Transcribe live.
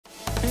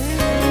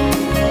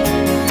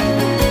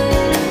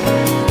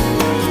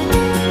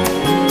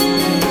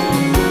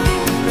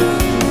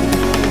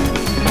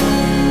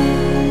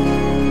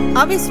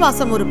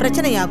அவிசுவாசம் ஒரு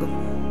பிரச்சனையாகும்.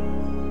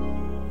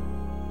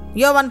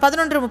 யோவான்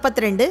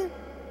 11:32.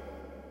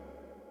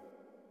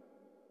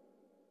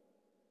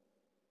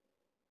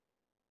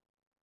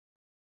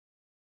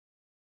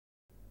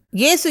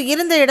 இயேசு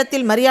இருந்த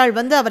இடத்தில் மரியாள்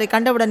வந்து அவரை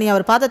கண்டவுடனே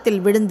அவர்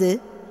பாதத்தில் விழுந்து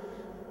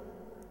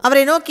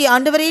அவரை நோக்கி,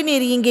 ஆண்டவரே,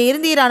 நீர் இங்கே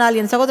இருந்தீரானால்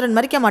என் சகோதரன்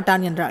மரிக்க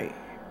மாட்டான் என்றாள்.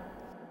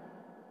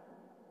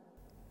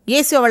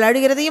 இயேசு அவள்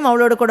அழுகிறதையும்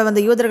அவளோடு கூட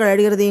வந்த யூதர்கள்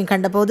அழுகிறதையும்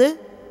கண்டபோது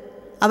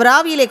அவர்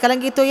ஆவியிலே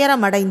கலங்கி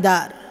துயரம்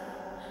அடைந்தார்.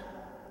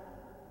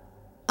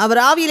 அவர்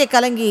ஆவியிலே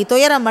கலங்கி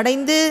துயரம்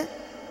அடைந்து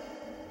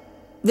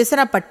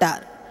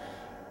விசனப்பட்டார்.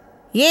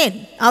 ஏன்?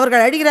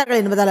 அவர்கள்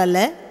அழுகிறார்கள் என்பதால் அல்ல,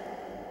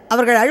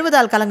 அவர்கள்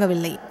அழுவதால்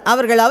கலங்கவில்லை,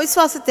 அவர்கள்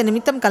அவிசுவாசத்தின்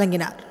நிமித்தம்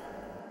கலங்கினார்.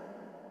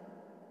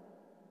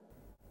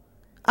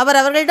 அவர்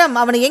அவர்களிடம்,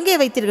 அவனை எங்கே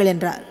வைத்தீர்கள்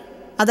என்றார்.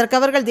 அதற்கு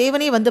அவர்கள்,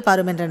 தேவனே வந்து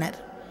பாரும் என்றனர்.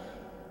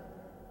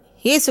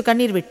 இயேசு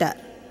கண்ணீர் விட்டார்.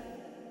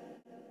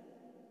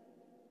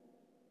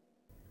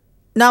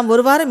 நாம்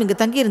ஒரு வாரம் இங்கு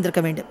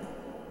தங்கியிருந்திருக்க வேண்டும்.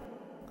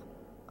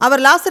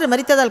 அவர் லாசரு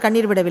மரித்ததால்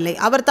கண்ணீர் விடவில்லை.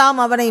 அவர்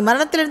தாம் அவனை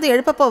மரணத்திலிருந்து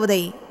எழுப்பப்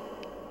போவதை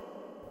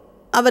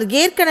அவர்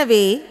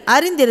ஏற்கனவே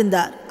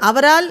அறிந்திருந்தார்.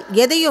 அவரால்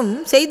எதையும்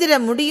செய்திட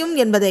முடியும்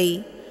என்பதை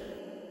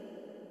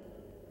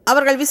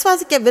அவர்கள்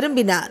விசுவாசிக்க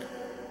விரும்பினார்.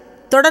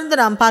 தொடர்ந்து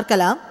நாம்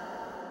பார்க்கலாம்.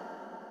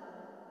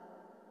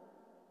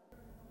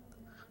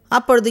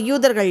 அப்பொழுது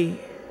யூதர்கள்,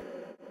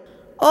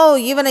 ஓ,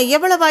 இவனை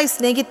எவ்வளவாய்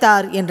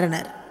சிநேகித்தார்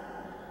என்றனர்.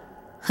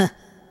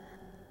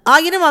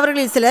 ஆயினும்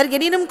அவர்களில் சிலர்,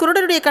 எனினும்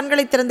குருடருடைய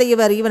கண்களை திறந்த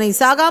இவர் இவனை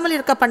சாகாமல்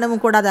இருக்க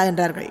பண்ணவும் கூடாதா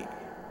என்றார்கள்.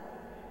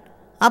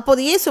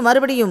 அப்போது இயேசு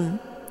மறுபடியும்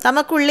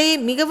தமக்குள்ளே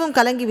மிகவும்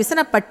கலங்கி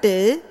விசனப்பட்டு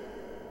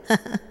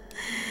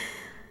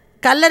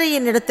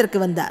கல்லறையின் இடத்திற்கு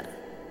வந்தார்.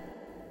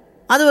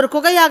 அது ஒரு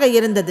குகையாக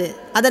இருந்தது.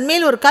 அதன்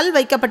மேல் ஒரு கல்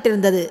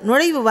வைக்கப்பட்டிருந்தது.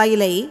 நுழைவு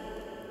வாயிலை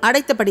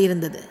அடைத்தபடி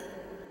இருந்தது.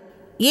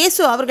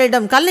 இயேசு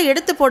அவர்களிடம், கல்லை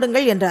எடுத்து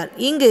போடுங்கள் என்றார்.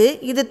 இங்கு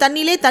இது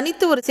தன்னிலே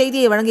தனித்து ஒரு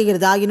செய்தியை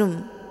வழங்குகிறது. ஆயினும்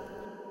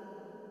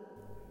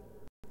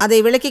அதை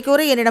விளக்கி கூற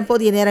என்னிடம்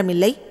போதிய நேரம்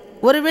இல்லை.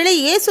 ஒருவேளை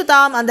இயேசு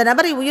தாம் அந்த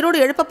நபரை உயிரோடு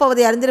எழுப்பப்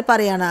போவதை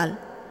அறிந்திருப்பாரேயானால்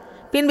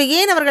பின்பு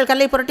ஏன் அவர்கள்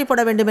கல்லை புரட்டி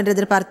போட வேண்டும் என்று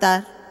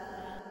எதிர்பார்த்தார்?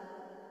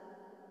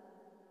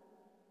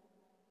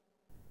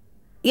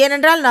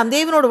 ஏனென்றால் நாம்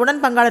தேவனோடு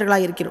உடன்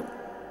பங்காளர்களாக இருக்கிறோம்.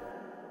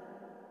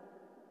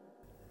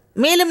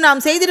 மேலும்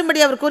நாம்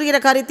செய்திரும்படி அவர் கூறுகிற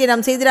காரியத்தை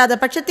நாம் செய்திராத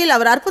பட்சத்தில்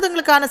அவர்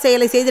அற்புதங்களுக்கான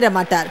செயலை செய்திட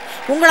மாட்டார்.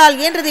 உங்களால்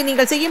இயன்றதை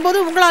நீங்கள் செய்யும் போது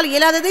உங்களால்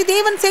இயலாததை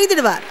தேவன்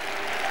செய்திடுவார்.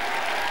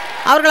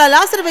 அவர்களால்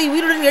லாசருவை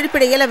உயிருடன்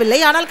எழுப்பிட இயலவில்லை,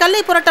 ஆனால்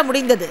கல்லை புரட்ட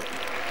முடிந்தது.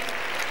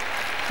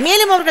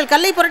 மேலும் அவர்கள்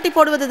கல்லை புரட்டி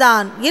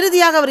போடுவதுதான்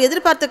இறுதியாக அவர்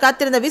எதிர்பார்த்து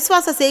காத்திருந்த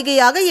விசுவாச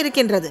செய்கையாக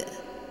இருக்கின்றது.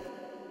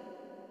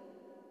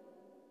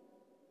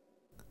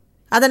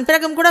 அதன்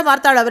பிறகும் கூட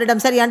மார்த்தாள்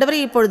அவரிடம், சரி ஆண்டவரே,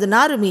 இப்பொழுது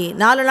நாருமே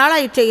 4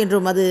 நாளாயிற்றே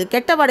என்றும் அது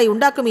கெட்ட வாடை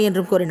உண்டாக்குமே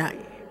என்றும் கூறினாள்.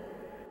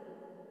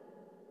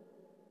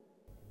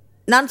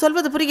 நான்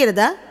சொல்வது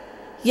புரிகிறதா?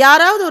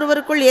 யாராவது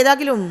ஒருவருக்குள்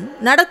ஏதாகிலும்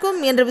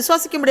நடக்கும் என்று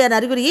விசுவாசிக்கும்படியான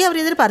அறிகுறியை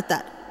அவர்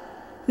எதிர்பார்த்தார்.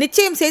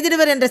 நிச்சயம்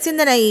செய்திடுவர் என்ற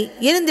சிந்தனை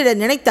இருந்திட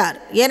நினைத்தார்.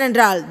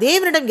 ஏனென்றால்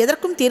தேவனிடம்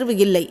எதற்கும் தீர்வு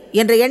இல்லை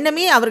என்ற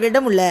எண்ணமே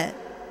அவர்களிடம் உள்ள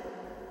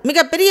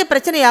மிகப்பெரிய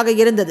பிரச்சனையாக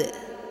இருந்தது.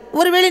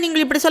 ஒருவேளை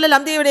நீங்கள் இப்படி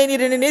சொல்லலாம், தேவனே,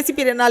 நீர் என்னை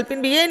நேசிப்பீர் என்னால்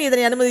பின்பு ஏன்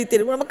இதனை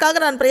அனுமதித்தீர்?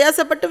 உமக்காக நான்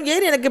பிரயாசப்பட்டும்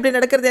ஏன் எனக்கு இப்படி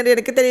நடக்கிறது என்று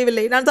எனக்கு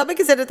தெரியவில்லை. நான்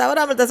சபைக்கு சென்று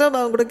தவறாமல்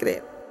தசமபாகம்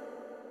கொடுக்கிறேன்.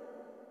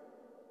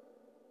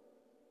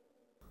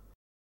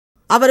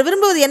 அவர்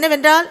விரும்புவது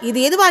என்னவென்றால், இது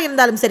எதுவாக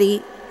இருந்தாலும் சரி,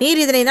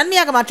 நீர் இதனை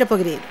நன்மையாக மாற்றப்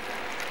போகிறீர்.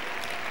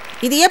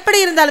 இது எப்படி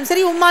இருந்தாலும்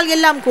சரி, உம்மால்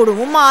எல்லாம் கூடும்,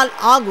 உம்மால்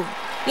ஆகும்.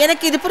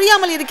 எனக்கு இது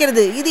புரியாமல்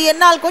இருக்கிறது. இது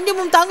என்னால்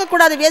கொஞ்சமும்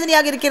தாங்கக்கூடாத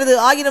வேதனையாக இருக்கிறது.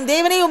 ஆயினும்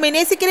தேவனே, உம்மை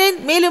நேசிக்கிறேன்,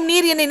 மேலும்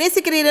நீர் என்னை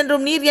நேசிக்கிறீர்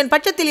என்றும் நீர் என்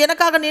பட்சத்தில்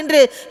எனக்காக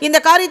நின்று இந்த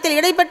காரியத்தில்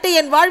இடைப்பட்டு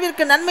என்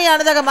வாழ்விற்கு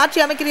நன்மையானதாக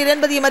மாற்றி அமைக்கிறீர்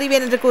என்பதையும்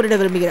அறிவேன் என்று கூறிட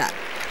விரும்புகிறார்.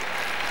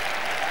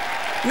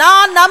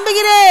 நான்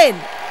நம்புகிறேன்.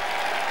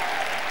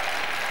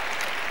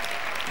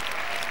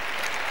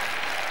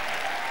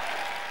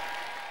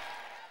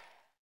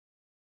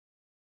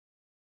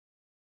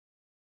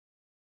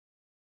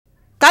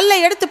 கல்லை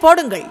எடுத்து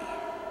போடுங்கள்.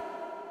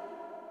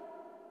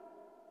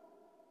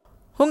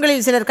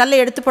 உங்களில் சிலர் கல்லை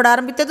எடுத்து போட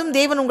ஆரம்பித்ததும்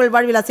தேவன் உங்கள்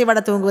வாழ்வில்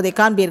அசைவாட துவங்குவதை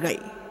காண்பீர்கள்.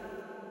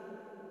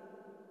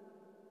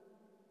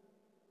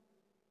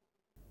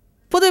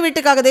 புது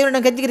வீட்டுக்காக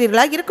தேவனிடம்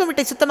கெஞ்சுகிறீர்களா? இருக்கும்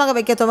வீட்டை சுத்தமாக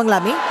வைக்க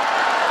துவங்கலாமே.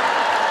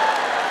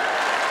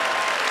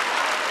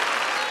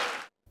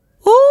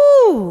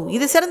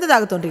 இது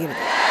சிறந்ததாக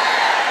தோன்றுகிறது.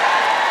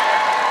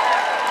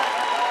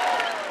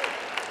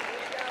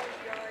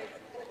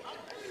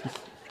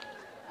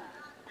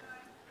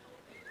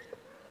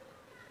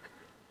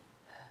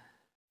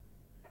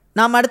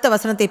 நாம் அடுத்த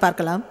வசனத்தை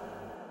பார்க்கலாம்.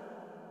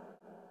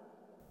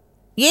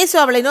 இயேசு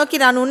அவளை நோக்கி,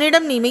 நான்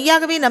உன்னிடம் நீ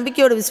மெய்யாகவே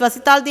நம்பிக்கையோடு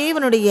விசுவாசித்தால்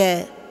தேவனுடைய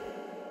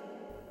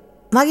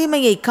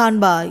மகிமையை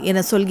காண்பாய்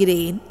என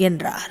சொல்கிறேன்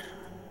என்றார்.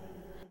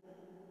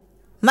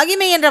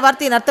 மகிமை என்ற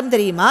வார்த்தையின் அர்த்தம்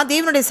தெரியுமா?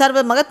 தேவனுடைய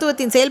சர்வ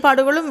மகத்துவத்தின்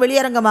செயல்பாடுகளும்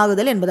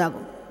வெளியரங்கமாகுதல்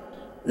என்பதாகும்.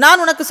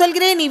 நான் உனக்கு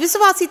சொல்கிறேன், நீ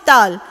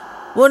விசுவாசித்தால்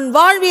உன்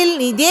வாழ்வில்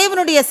நீ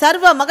தேவனுடைய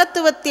சர்வ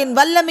மகத்துவத்தின்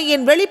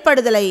வல்லமையின்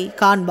வெளிப்படுதலை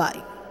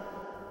காண்பாய்.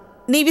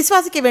 நீ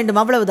விசுவாசிக்க வேண்டும்,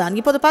 அவ்வளவுதான்.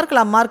 இப்போது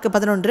பார்க்கலாம். மார்க்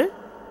 11.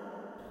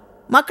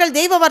 மக்கள்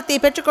தெய்வ வார்த்தையை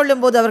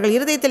பெற்றுக்கொள்ளும் போது அவர்கள்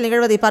இருதயத்தில்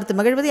நிகழ்வதை பார்த்து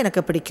மகிழ்வது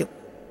எனக்கு பிடிக்கும்.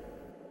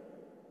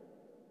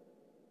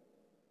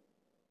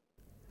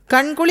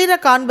 கண்குளிர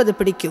காண்பது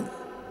பிடிக்கும்.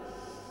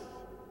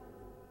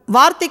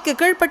 வார்த்தைக்கு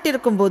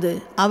கீழ்ப்பட்டிருக்கும் போது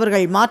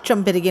அவர்கள்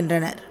மாற்றம்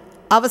பெறுகின்றனர்.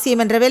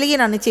 அவசியம் என்ற வேலையை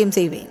நான் நிச்சயம்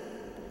செய்வேன்.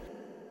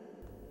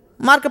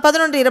 மார்க்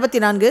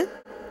 11:24.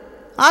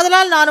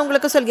 ஆதலால் நான்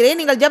உங்களுக்கு சொல்கிறேன்,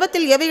 நீங்கள்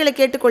ஜெபத்தில் எவைகளை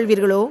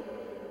கேட்டுக்கொள்வீர்களோ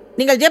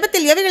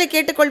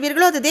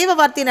அது தேவ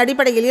வார்த்தையின்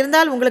அடிப்படையில்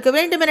இருந்தால் உங்களுக்கு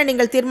வேண்டுமென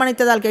நீங்கள்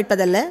தீர்மானித்ததால்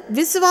கேட்பதல்ல,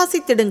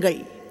 விசுவாசித்திடுங்கள்.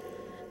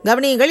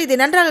 கவனியுங்கள், இதை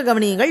நன்றாக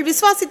கவனியுங்கள்.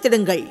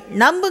 விசுவாசித்திடுங்கள்,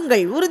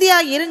 நம்புங்கள்,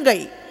 உறுதியாய்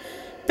இருங்கள்,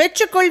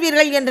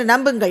 பெற்றுக்கொள்வீர்கள் என்று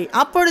நம்புங்கள்,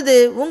 அப்பொழுது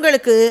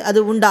உங்களுக்கு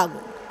அது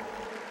உண்டாகும்.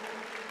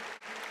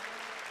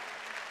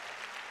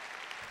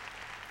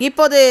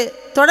 இப்போது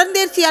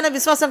தொடர்ந்தேர்ச்சியான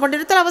விசுவாசம்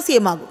கொண்டிருத்தல்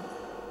அவசியமாகும்.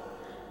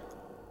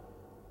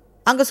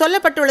 அங்கு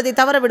சொல்லப்பட்டுள்ளதை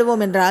தவற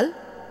விடுவோம் என்றால்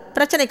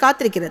பிரச்சனை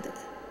காத்திருக்கிறது.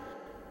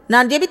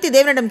 நான் ஜெபித்து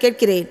தேவனிடம்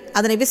கேட்கிறேன்,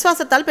 அதனை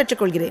விசுவாசத்தால்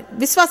பெற்றுக்கொள்கிறேன்.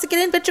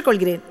 விசுவாசிக்கிறேன்,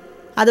 பெற்றுக்கொள்கிறேன்.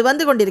 அது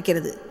வந்து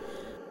கொண்டிருக்கிறது.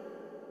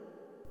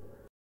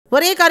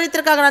 ஒரே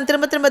காரியத்திற்காக நான்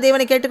திரும்ப திரும்ப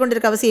தேவனை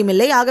கேட்டுக்கொண்டிருக்க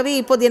அவசியமில்லை. ஆகவே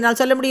இப்போது என்னால்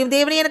சொல்ல முடியும்,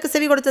 தேவனை எனக்கு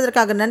செவி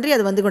கொடுத்ததற்காக நன்றி.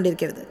 அது வந்து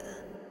கொண்டிருக்கிறது.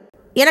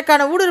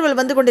 எனக்கான ஊடுருவல்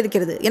வந்து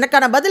கொண்டிருக்கிறது.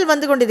 எனக்கான பதில்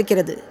வந்து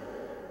கொண்டிருக்கிறது.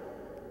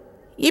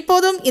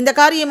 இப்போதும் இந்த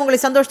காரியம் உங்களை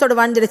சந்தோஷத்தோடு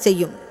வாழ்ந்திட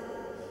செய்யும்.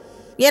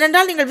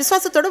 ஏனென்றால் நீங்கள்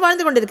விசுவாசத்தோடு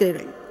வாழ்ந்து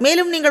கொண்டிருக்கிறீர்கள்.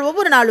 மேலும் நீங்கள்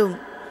ஒவ்வொரு நாளும்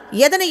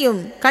எதனையும்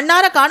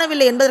கண்ணார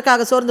காணவில்லை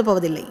என்பதற்காக சோர்ந்து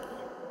போவதில்லை.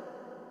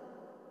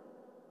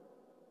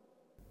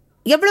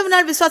 எவ்வளவு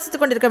நாள்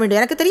விசுவாசித்துக் கொண்டிருக்க வேண்டும்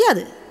எனக்கு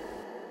தெரியாது.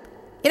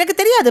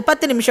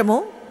 10 நிமிஷமோ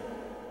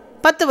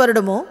 10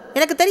 வருடமோ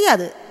எனக்கு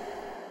தெரியாது.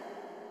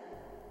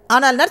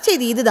 ஆனால்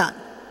நற்செய்தி இதுதான்.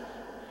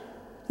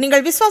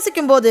 நீங்கள்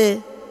விசுவாசிக்கும் போது,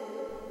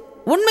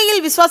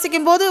 உண்மையில்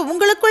விசுவாசிக்கும் போது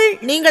உங்களுக்குள்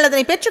நீங்கள்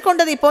அதனை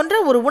பெற்றுக்கொண்டதை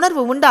போன்ற ஒரு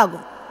உணர்வு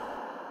உண்டாகும்.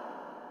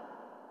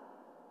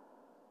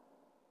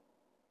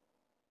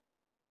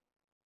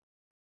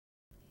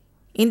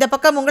 இந்த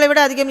பக்கம் உங்களை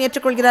விட அதிகம்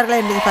ஏற்றுக்கொள்கிறார்களா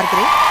என்பதை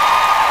பார்க்கிறேன்.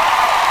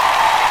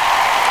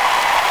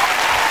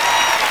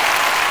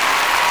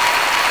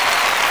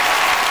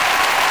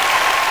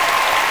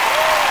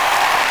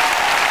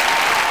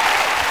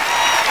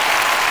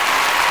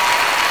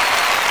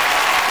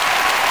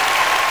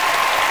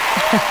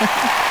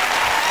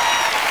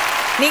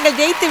 நீங்கள்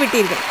ஜெயித்து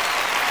விட்டீர்கள்.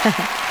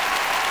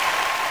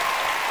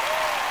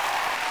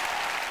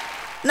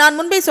 நான்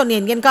முன்பே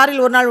சொன்னேன், என்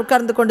காரில் ஒரு நாள்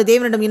உட்கார்ந்து கொண்டு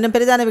தேவனிடம் இன்னும்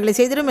பெரிதானவைகளை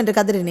செய்திடும் என்று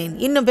கதறினேன்.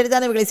 இன்னும்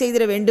பெரிதானவைகளை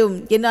செய்திட வேண்டும்,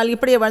 என்னால்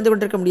இப்படியே வாழ்ந்து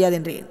கொண்டிருக்க முடியாது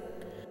என்றேன்.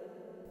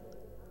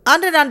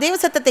 அன்று நான் தேவ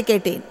சத்தத்தை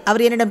கேட்டேன்.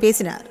 அவர் என்னிடம்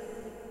பேசினார்.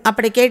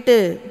 அப்படி கேட்டு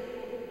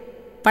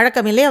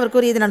பழக்கமில்லை. அவர்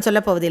கூறியது நான்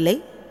சொல்லப்போவதில்லை.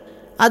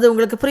 அது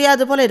உங்களுக்கு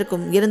புரியாது போல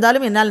இருக்கும்.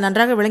 இருந்தாலும் என்னால்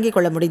நன்றாக விளங்கிக்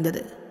கொள்ள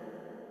முடிந்தது.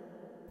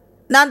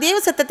 நான் தேவ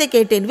சத்தத்தை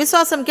கேட்டேன்.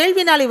 விசுவாசம்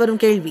கேள்வினாலே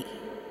வரும் கேள்வி.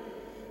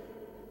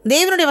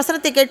 தேவனுடைய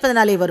வசனத்தை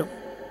கேட்பதனாலே வரும்.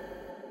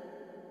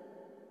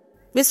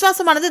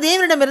 விசுவாசமானது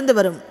தேவனிடமிருந்து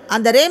வரும்.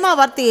 அந்த ரேமா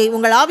வார்த்தையை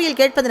உங்கள் ஆவியில்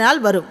கேட்பதனால்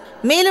வரும்.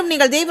 மேலும்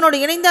நீங்கள் தேவனோடு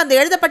இணைந்து அந்த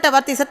எழுதப்பட்ட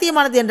வார்த்தை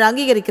சத்தியமானது என்று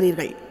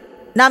அங்கீகரிக்கிறீர்கள்.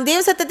 நாம் தேவ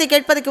சத்தத்தை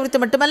கேட்பதை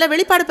குறித்து மட்டுமல்ல,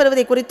 வெளிப்பாடு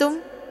பெறுவதை குறித்தும்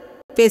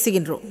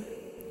பேசுகின்றோம்.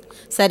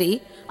 சரி,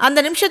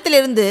 அந்த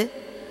நிமிஷத்திலிருந்து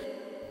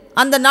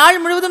அந்த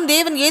நாள் முழுவதும்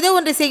தேவன் ஏதோ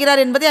ஒன்றை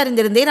செய்கிறார் என்பதை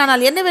அறிந்திருந்தேன்.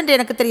 ஆனால் என்னவென்று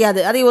எனக்கு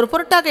தெரியாது. அதை ஒரு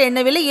பொருட்டாக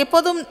எண்ணவில்லை.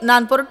 எப்போதும்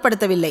நான்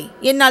பொருட்படுத்தவில்லை.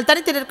 என்னால்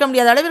தனித்து நிற்க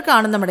முடியாத அளவிற்கு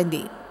ஆனந்தம்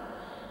அடைந்தேன்.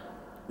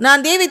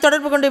 நான் தேவை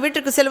தொடர்பு கொண்டு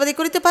வீட்டுக்கு செல்வதை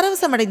குறித்து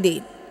பரவசம்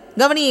அடைந்தேன்.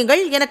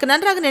 கவனியுங்கள், எனக்கு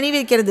நன்றாக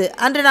நினைவிருக்கிறது.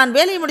 அன்று நான்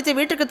வேலையை முடித்து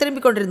வீட்டுக்கு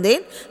திரும்பிக்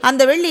கொண்டிருந்தேன்.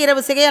 அந்த வெள்ளி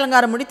இரவு சிகை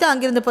அலங்காரம் முடித்து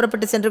அங்கிருந்து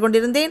புறப்பட்டு சென்று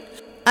கொண்டிருந்தேன்.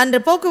 அன்று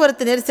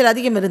போக்குவரத்து நெரிசல்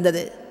அதிகம்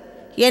இருந்தது.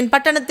 என்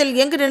பட்டணத்தில்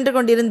எங்கு நின்று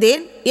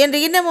கொண்டிருந்தேன் என்று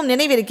இன்னமும்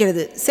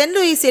நினைவிருக்கிறது. சென்ட்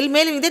லூயிஸில்.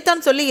 மேலும்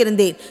இதைத்தான் சொல்லி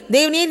இருந்தேன்,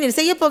 தேவனே, நீர்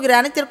செய்யப் போகிற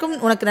அனைத்திற்கும்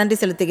உனக்கு நன்றி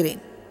செலுத்துகிறேன்.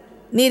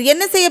 நீர்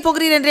என்ன செய்ய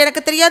போகிறீர் என்று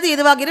எனக்கு தெரியாது.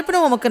 எதுவாக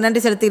இருப்பினும் உமக்கு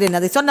நன்றி செலுத்துகிறேன்.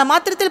 அதை சொன்ன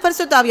மாத்திரத்தில்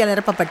பரிசுத்த ஆவியால்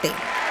நிரப்பப்பட்டேன்.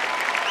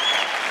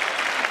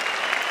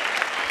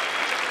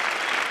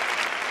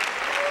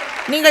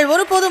 நீங்கள்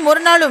ஒருபோதும்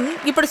ஒரு நாளும்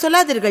இப்படி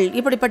சொல்லாதீர்கள்,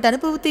 இப்படிப்பட்ட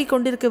அனுபவத்தை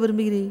கொண்டிருக்க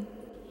விரும்புகிறேன்.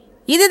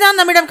 இதுதான்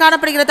நம்மிடம்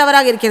காணப்படுகிற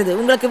தவறாக இருக்கிறது.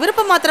 உங்களுக்கு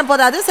விருப்பம் மாத்திரம்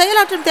போதாது,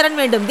 செயலாற்றும் திறன்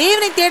வேண்டும்.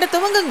 தேவனை தேட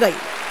துவங்குங்கள்.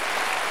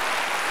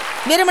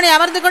 வெறுமனை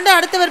அமர்ந்து கொண்டு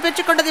அடுத்தவர்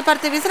பெற்றுக்கொண்டதை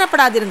பார்த்து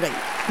விசனப்படாதிருங்கள்.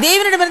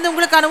 தேவனிடமிருந்து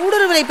உங்களுக்கான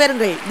ஊடுருவலை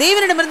பெறுங்கள்.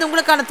 தேவனிடமிருந்து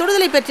உங்களுக்கான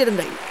தொடுதலை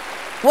பெற்றிருங்கள்.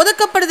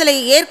 ஒதுக்கப்படுதலை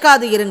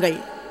ஏற்காது இருங்கள்.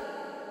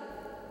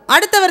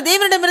 அடுத்தவர்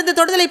தேவனிடமிருந்து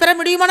தொடுதலை பெற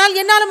முடியுமானால்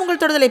என்னாலும்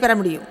உங்கள் தொடுதலை பெற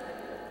முடியும்.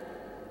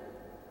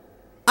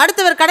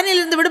 அடுத்தவர்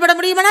கடனிலிருந்து விடுபட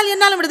முடியுமானால்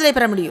என்னாலும் விடுதலை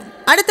பெற முடியும்.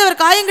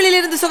 அடுத்தவர் காயங்களில்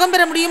இருந்து சுகம்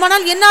பெற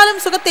முடியுமானால் என்னாலும்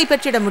சுகத்தை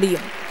பெற்றிட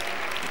முடியும்.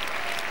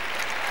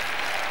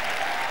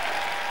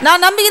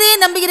 நான்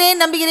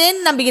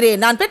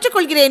நம்புகிறேன். நான்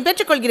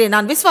பெற்றுக்கொள்கிறேன்.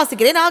 நான்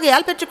விசுவாசிக்கிறேன்,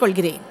 ஆகையால்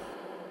பெற்றுக்கொள்கிறேன்.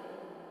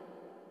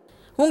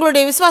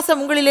 உங்களுடைய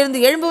விசுவாசம்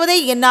உங்களிலிருந்து எழும்புவதை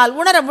என்னால்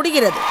உணர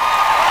முடிகிறது.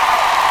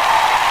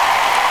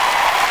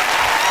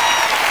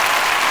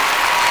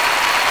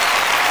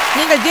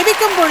 நீங்கள்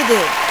ஜெபிக்கும் பொழுது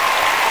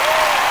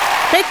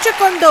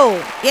பெற்றுக்கொண்டோ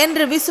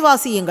என்று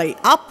விசுவாசியுங்கள்,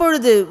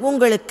 அப்பொழுது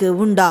உங்களுக்கு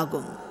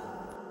உண்டாகும்.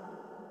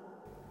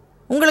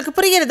 உங்களுக்கு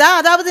புரிகிறதா?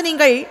 அதாவது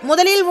நீங்கள்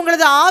முதலில்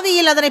உங்களது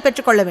ஆவியில் அதனை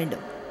பெற்றுக்கொள்ள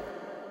வேண்டும்.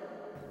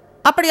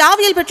 அப்படி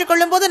ஆவியில்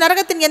பெற்றுக்கொள்ளும் போது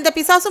நரகத்தின் எந்த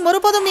பிசாசும்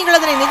ஒருபோதும் நீங்கள்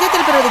அதனை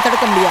நிஜத்தில் பெறுவதை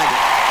தடுக்க முடியாது.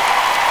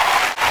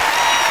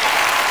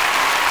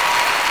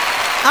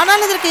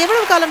 ஆனால் அதற்கு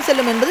எவ்வளவு காலம்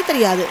செல்லும் என்பது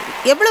தெரியாது.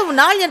 எவ்வளவு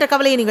நாள் என்ற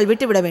கவலையை நீங்கள்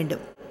விட்டுவிட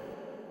வேண்டும்.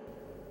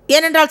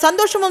 ஏனென்றால்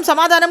சந்தோஷமும்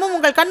சமாதானமும்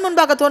உங்கள் கண்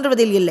முன்பாக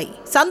தோன்றுவதில் இல்லை.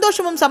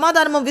 சந்தோஷமும்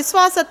சமாதானமும்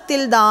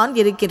விசுவாசத்தில் தான்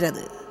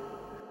இருக்கிறது.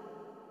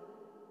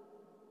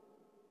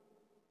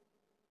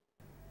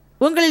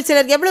 உங்களில்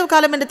சிலர் எவ்வளவு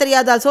காலம் என்று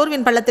தெரியாதால்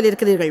சோர்வின் பள்ளத்தில்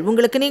இருக்கிறீர்கள்.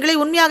 உங்களுக்கு நீங்களே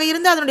உண்மையாக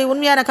இருந்து அதனுடைய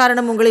உண்மையான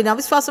காரணம் உங்களின்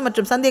அவிசுவாசம்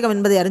மற்றும் சந்தேகம்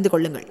என்பதை அறிந்து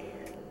கொள்ளுங்கள்.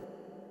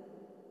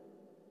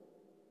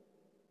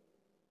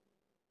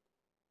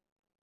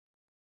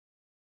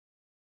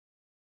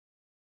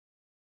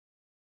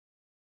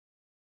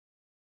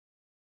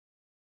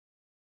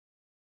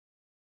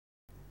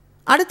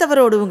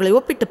 அடுத்தவரோடு உங்களை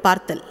ஒப்பிட்டு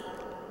பார்த்தல்.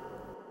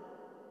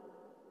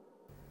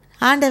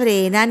 ஆண்டவரே,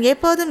 நான்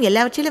எப்போதும்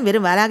எல்லாவற்றிலும்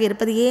வெறும் வாளாக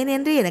இருப்பது ஏன்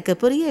என்று எனக்கு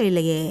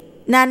புரியவில்லையே.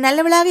 நான்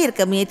நல்லவளாக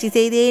இருக்க முயற்சி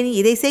செய்தேன்,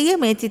 இதை செய்ய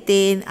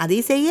முயற்சித்தேன், அதை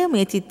செய்ய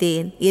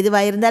முயற்சித்தேன்.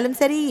 எதுவாயிருந்தாலும்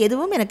சரி,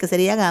 எதுவும் எனக்கு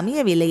சரியாக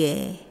அமையவில்லையே.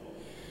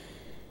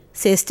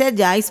 சிஸ்டர்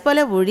ஜாய்ஸ்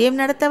போல ஊழியம்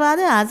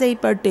நடத்தவாது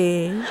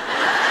ஆசைப்பட்டேன்.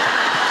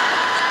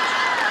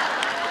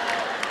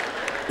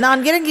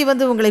 நான் இறங்கி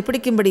வந்து உங்களை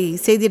பிடிக்கும்படி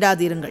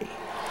செய்திடாதிருங்கள்.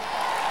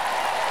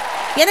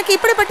 எனக்கு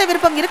இப்படிப்பட்ட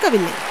விருப்பம்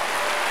இருக்கவில்லை.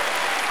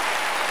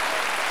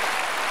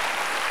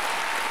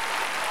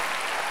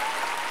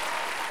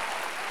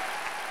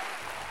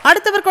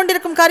 அடுத்தவர்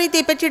கொண்டிருக்கும்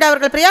காரியத்தை பெற்றிட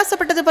அவர்கள்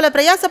பிரயாசப்பட்டது போல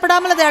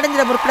பிரயாசப்படாமல் அதை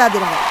அடைந்திட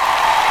முற்படாதீர்கள்.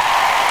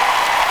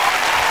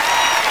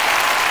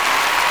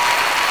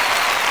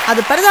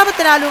 அது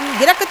பரிதாபத்தினாலும்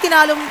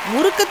இரக்கத்தினாலும்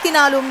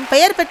உருக்கத்தினாலும்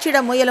பெயர்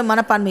பெற்றிட முயலும்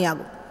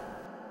மனப்பான்மையாகும்.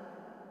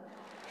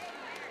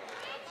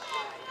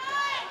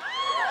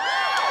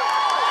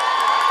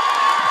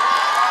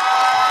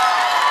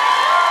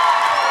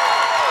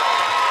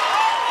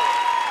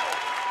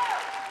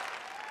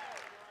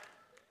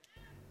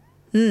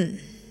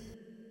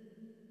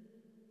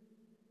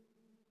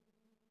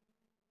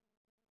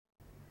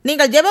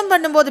 நீங்கள் ஜெபம்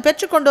பண்ணும்போது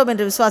பெற்றுக்கொண்டோம்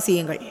என்று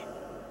விசுவாசியுங்கள்.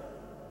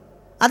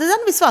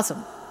 அதுதான்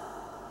விசுவாசம்.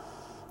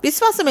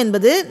 விசுவாசம்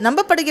என்பது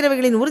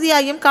நம்பப்படுகிறவைகளின்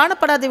உறுதியாயும்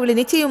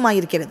காணப்படாதவைகளின்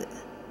நிச்சயமாயிருக்கிறது.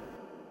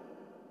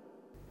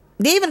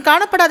 தேவன்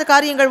காணப்படாத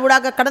காரியங்கள்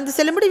ஊடாக கடந்து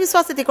செல்லும்படி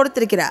விசுவாசத்தை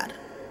கொடுத்திருக்கிறார்.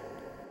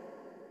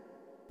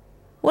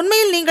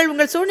 உண்மையில் நீங்கள்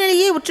உங்கள்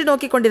சூழ்நிலையே உற்று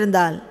நோக்கிக்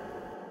கொண்டிருந்தால்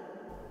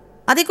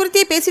அதை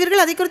குறித்தே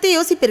பேசுவீர்கள், அதை குறித்தே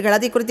யோசிப்பீர்கள்,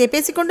 அதை குறித்தே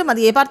பேசிக்கொண்டும்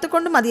அதையே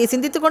பார்த்துக்கொண்டும் அதையே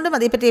சிந்தித்துக் கொண்டும்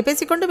அதை பற்றியே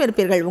பேசிக்கொண்டும்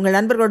இருப்பீர்கள். உங்கள்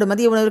நண்பர்களோடு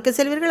மதிய உணவிற்கு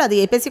செல்வீர்கள்,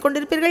 அதையே பேசிக்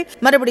கொண்டிருப்பீர்கள்,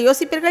 மறுபடியும்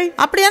யோசிப்பீர்கள்.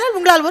 அப்படியானால்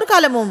உங்களால் ஒரு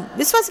காலமும்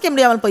விசுவாசிக்க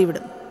முடியாமல்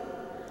போய்விடும்.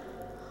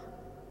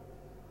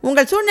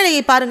 உங்கள்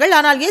சூழ்நிலையை பாருங்கள்,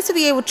 ஆனால்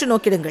இயேசுவையை உற்று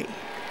நோக்கிடுங்கள்.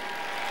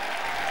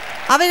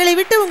 அவைகளை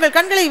விட்டு உங்கள்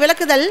கண்களை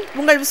விலக்குதல்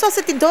உங்கள்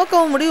விசுவாசத்தின்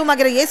துவக்கமும்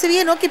முடிவுமாகிற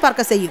இயேசுவையே நோக்கி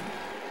பார்க்க செய்யும்.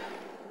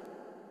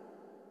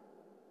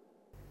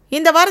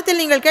 இந்த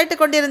வாரத்தில் நீங்கள்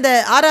கேட்டுக்கொண்டிருந்த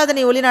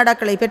ஆராதனை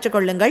ஒளிநாடாக்களை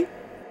பெற்றுக்கொள்ளுங்கள்.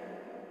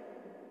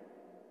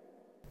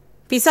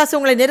 பிசாசு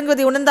உங்களை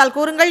நெருங்குவதை உணர்ந்தால்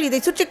கூறுங்கள், இதை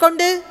சுற்றி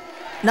கொண்டு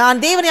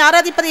நான் தேவனை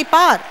ஆராதிப்பதை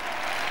பார்,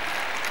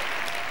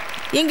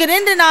 இங்கு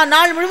நின்று நான்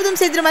நாள் முழுவதும்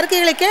செய்திடும்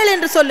அறிக்கைகளை கேள்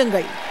என்று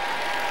சொல்லுங்கள்.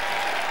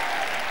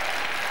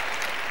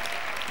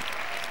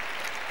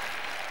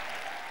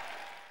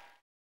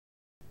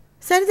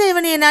 சரி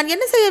தேவனே, நான்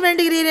என்ன செய்ய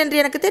வேண்டுகிறேன்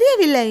என்று எனக்கு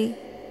தெரியவில்லை.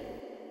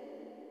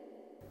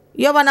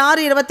 யோவான்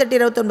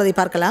 6:28-29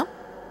 பார்க்கலாம்.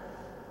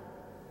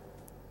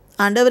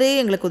 ஆண்டவரே,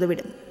 எங்களுக்கு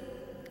உதவிடும்.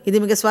 இது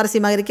மிக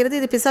சுவாரஸ்யமாக இருக்கிறது.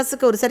 இது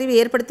பிசாசுக்கு ஒரு சரிவை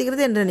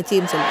ஏற்படுத்துகிறது என்று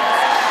நிச்சயம் சொல்லும்.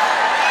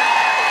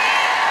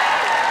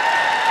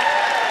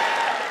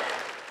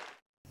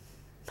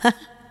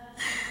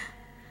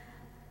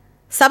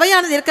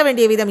 சபையானது இருக்க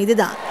வேண்டிய விதம்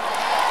இதுதான்.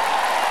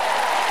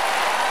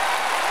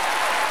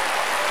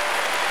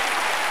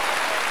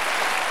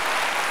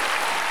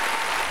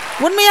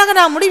 உண்மையாக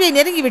நாம் முடிவை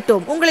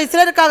நெருங்கிவிட்டோம். உங்களை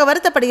சிலருக்காக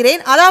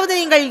வருத்தப்படுகிறேன். அதாவது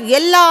நீங்கள்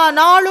எல்லா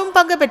நாளும்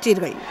பங்கு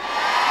பெற்றீர்கள்.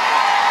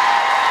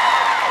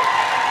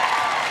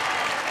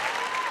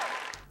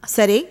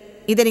 சரி,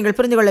 இதை நீங்கள்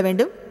புரிந்து கொள்ள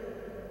வேண்டும்.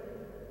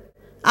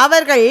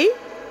 அவர்கள்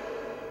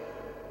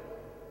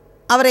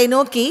அவரை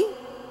நோக்கி,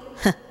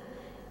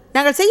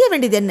 நாங்கள் செய்ய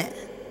வேண்டியது என்ன?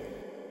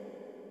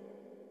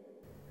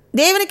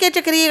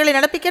 தேவனுக்கேற்ற கிரியைகளை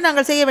நடப்பிக்க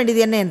நாங்கள் செய்ய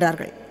வேண்டியது என்ன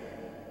என்றார்கள்.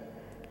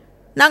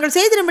 நாங்கள்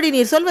செய்திரும்படி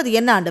நீர் சொல்வது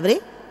என்ன ஆண்டவரே?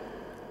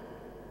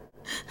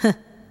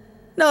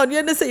 நான்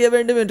என்ன செய்ய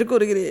வேண்டும் என்று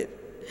கூறுகிறேன்?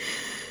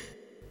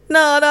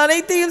 நான்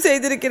அனைத்தையும்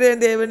செய்திருக்கிறேன்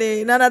தேவனே.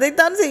 நான்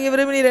அதைத்தான் செய்ய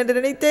விரும்பினீர் என்று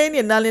நினைத்தேன்.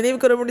 என்னால் நினைவு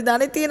கூற முடிந்த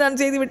அனைத்தையும் நான்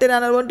செய்துவிட்டேன்.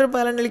 ஆனால் ஒன்றும்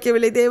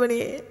பலனளிக்கவில்லை தேவனே.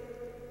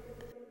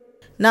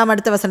 நாம்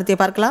அடுத்த வசனத்தை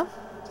பார்க்கலாம்.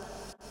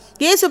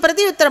 இயேசு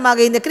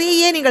பிரதியுத்தரமாக, இந்த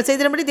கிரியையே நீங்கள்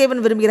செய்திரும்படி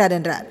தேவன் விரும்புகிறார்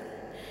என்றார்.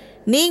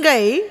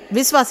 நீங்கள்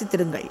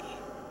விசுவாசித்திருங்கள்.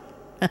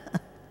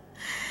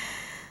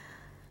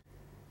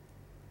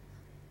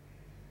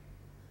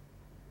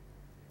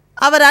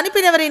 அவர்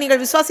அனுப்பினவரை நீங்கள்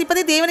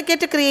விசுவாசிப்பதே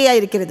தேவனுக்கேற்ற கிரியையாக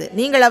இருக்கிறது.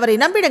 நீங்கள் அவரை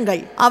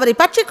நம்பிடுங்கள், அவரை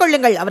பற்றிக்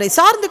கொள்ளுங்கள், அவரை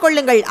சார்ந்து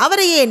கொள்ளுங்கள்,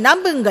 அவரையே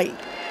நம்புங்கள்.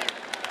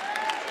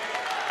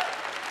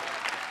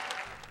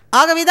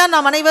 ஆகவேதான்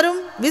நாம் அனைவரும்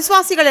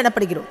விசுவாசிகள்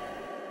எனப்படுகிறோம்.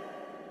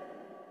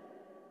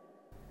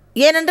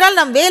 ஏனென்றால்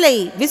நம் வேலை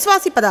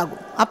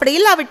விசுவாசிப்பதாகும். அப்படி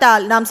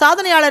இல்லாவிட்டால் நாம்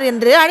சாதனையாளர்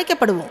என்று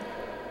அழைக்கப்படுவோம்.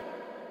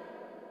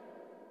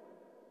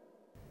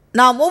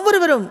 நாம்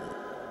ஒவ்வொருவரும்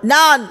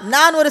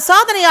நான் ஒரு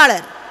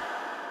சாதனையாளர்,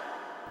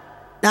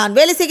 நான்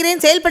வேலை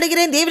செய்கிறேன்,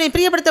 செயல்படுகிறேன், தேவனை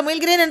பிரியப்படுத்த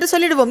முயல்கிறேன் என்று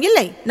சொல்லிடுவோம்.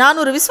 இல்லை, நான்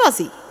ஒரு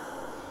விசுவாசி.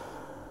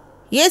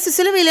 இயேசு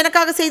சிலுவையில்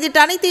எனக்காக செய்திட்ட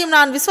அனைத்தையும்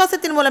நான்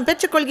விசுவாசத்தின் மூலம்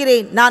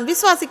பெற்றுக்கொள்கிறேன். நான்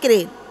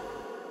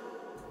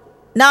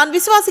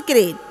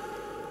விசுவாசிக்கிறேன்.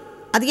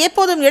 அது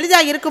எப்போதும்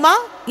எளிதாக இருக்குமா?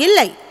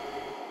 இல்லை.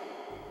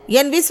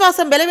 என்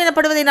விசுவாசம்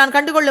பலவீனப்படுவதை நான்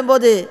கண்டுகொள்ளும்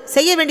போது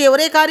செய்ய வேண்டிய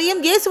ஒரே காரியம்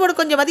இயேசுவோடு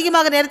கொஞ்சம்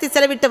அதிகமாக நேரத்தை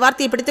செலவிட்டு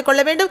வார்த்தையை பிடித்துக்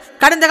கொள்ள வேண்டும்.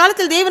 கடந்த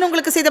காலத்தில் தேவன்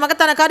உங்களுக்கு செய்த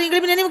மகத்தான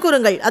காரியங்களையும் நினைவு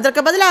கூறுங்கள்.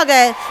 அதற்கு பதிலாக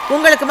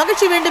உங்களுக்கு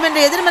மகிழ்ச்சி வேண்டும் என்ற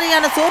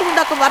எதிர்மறையான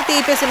சோர்வுண்டாக்கும்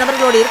வார்த்தையை பேசும்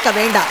நபர்களோடு இருக்க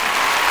வேண்டாம்.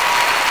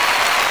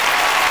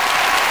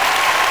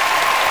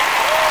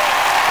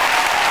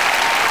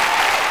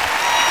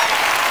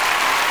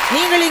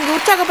 நீங்கள் இங்கு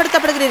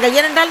உற்சாகப்படுத்தப்படுகிறீர்கள்,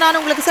 ஏனென்றால் நான்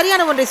உங்களுக்கு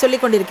சரியான ஒன்றை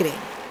சொல்லிக் கொண்டிருக்கிறேன்.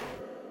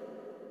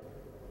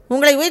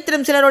 உங்களை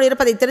உயர்த்திடும் சிலரோடு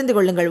இருப்பதை தெரிந்து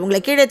கொள்ளுங்கள். உங்களை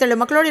கீழே தள்ளும்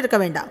மக்களோடு இருக்க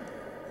வேண்டாம்.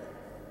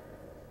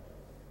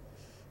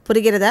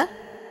 புரிகிறதா?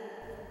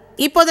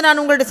 இப்போது நான்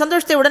உங்களுடைய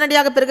சந்தோஷத்தை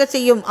உடனடியாக பெருக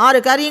செய்யும்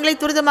 6 காரியங்களை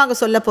துரிதமாக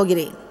சொல்லப்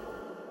போகிறேன்.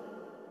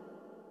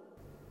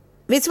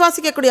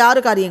 விசுவாசிக்கக்கூடிய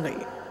 6 காரியங்கள்,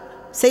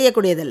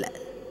 செய்யக்கூடியதல்ல.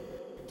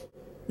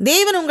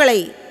 தேவன் உங்களை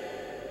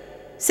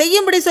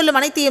செய்யும்படி சொல்லும்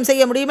அனைத்தையும்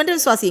செய்ய முடியும் என்று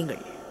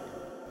விசுவாசியுங்கள்.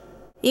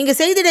 இங்கு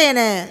செய்திட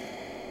என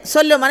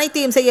சொல்லும்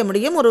அனைத்தையும் செய்ய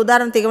முடியும். ஒரு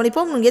உதாரணத்தை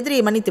கவனிப்போம். உன்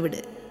எதிரியை மன்னித்து விடு.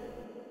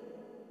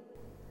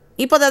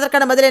 இப்போது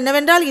அதற்கான பதில்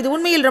என்னவென்றால், இது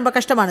உண்மையில் ரொம்ப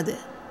கஷ்டமானது.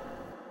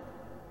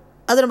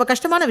 அது ரொம்ப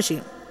கஷ்டமான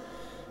விஷயம்.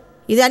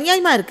 இது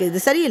அநியாயமாக இருக்குது, இது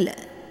சரியில்லை,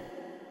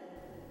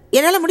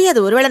 என்னால் முடியாது.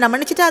 ஒருவேளை நான்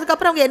மன்னிச்சுட்டா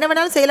அதுக்கப்புறம் அவங்க என்ன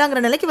வேணாலும்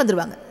செய்யலாங்கிற நிலைக்கு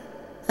வந்துடுவாங்க.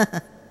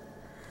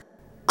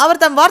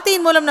 அவர் தம்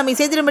வார்த்தையின் மூலம் நம்மை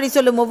செய்திரும்படி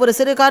சொல்லும் ஒவ்வொரு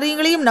சிறு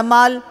காரியங்களையும்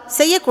நம்மால்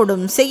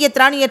செய்யக்கூடும். செய்ய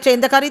திராணியற்ற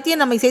எந்த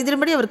காரியத்தையும் நம்மை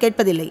செய்திரும்படி அவர்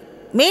கேட்பதில்லை.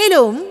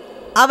 மேலும்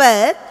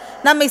அவர்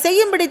நம்மை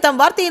செய்யும்படி தம்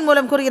வார்த்தையின்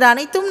மூலம் கூறுகிற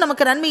அனைத்தும்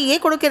நமக்கு நன்மையே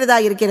கொடுக்கிறதா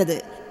இருக்கிறது.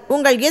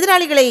 உங்கள்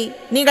எதிராளிகளை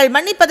நீங்கள்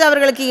மன்னிப்பது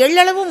அவர்களுக்கு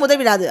எள்ளளவும்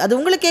உதவிடாது, அது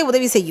உங்களுக்கே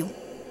உதவி செய்யும்.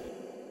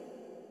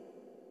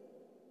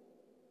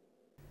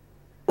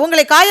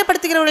 உங்களை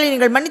காயப்படுத்துகிறவர்களை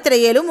நீங்கள் மன்னித்திட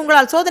இயலும்.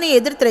 உங்களால் சோதனையை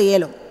எதிர்த்திட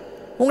இயலும்.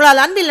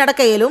 உங்களால் அன்பில்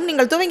நடக்க இயலும்.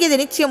 நீங்கள் துவங்கியதை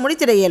நிச்சயம்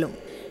முடித்திட இயலும்.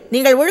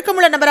 நீங்கள்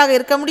ஒழுக்கமுள்ள நபராக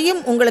இருக்க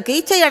முடியும். உங்களுக்கு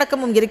இச்சை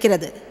அடக்கமும்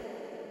இருக்கிறது.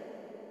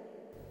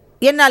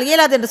 என்னால்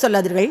இயலாது என்று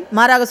சொல்லாதீர்கள்,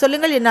 மாறாக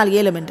சொல்லுங்கள், என்னால்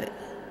இயலும் என்று.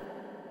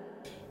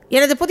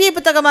 எனது புதிய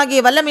புத்தகமாகிய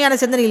வல்லமையான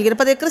சிந்தனையில்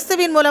இருப்பது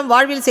கிறிஸ்துவின் மூலம்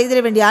வாழ்வில் செய்திட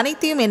வேண்டிய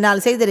அனைத்தையும்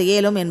என்னால் செய்திட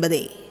இயலும் என்பதே.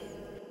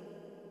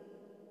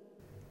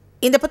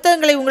 இந்த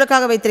புத்தகங்களை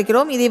உங்களுக்காக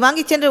வைத்திருக்கிறோம். இதை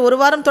வாங்கிச் சென்று 1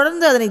 வாரம்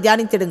தொடர்ந்து அதனை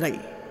தியானித்திடுங்கள்.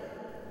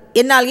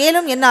 என்னால்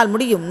இயலும், என்னால்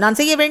முடியும், நான்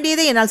செய்ய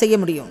வேண்டியதை என்னால் செய்ய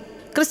முடியும்,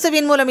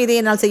 கிறிஸ்துவின் மூலம் இதை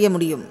என்னால் செய்ய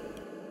முடியும்.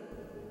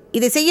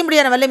 இதை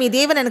செய்யும்படியான வல்லமை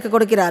தேவன் எனக்கு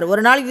கொடுக்கிறார்.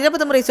 ஒரு நாள்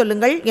 20 முறை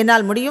சொல்லுங்கள்,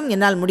 என்னால் முடியும்,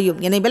 என்னால்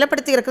முடியும். என்னை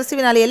பலப்படுத்துகிற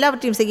கிறிஸ்துவினாலே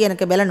எல்லாவற்றையும் செய்ய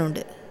எனக்கு பலன்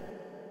உண்டு.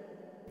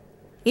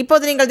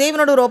 இப்போது நீங்கள்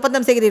தேவனோடு ஒரு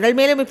ஒப்பந்தம் செய்கிறீர்கள்.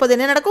 மேலும் இப்போது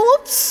என்ன நடக்கும்?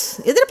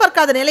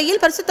 எதிர்பார்க்காத நிலையில்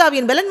பரிசுத்த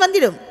ஆவியின் பலன்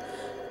வந்துடும்.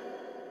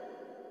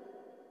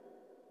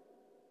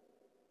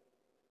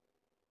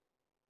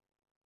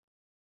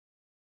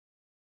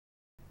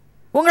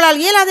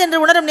 உங்களால் இயலாது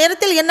என்று உணரும்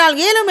நேரத்தில் என்னால்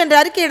இயலும் என்று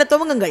அறிக்கையிட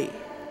துவங்குங்கள்.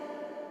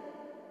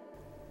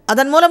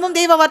 அதன் மூலமும்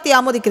தெய்வ வார்த்தையை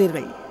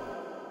ஆமோதிக்கிறீர்கள்.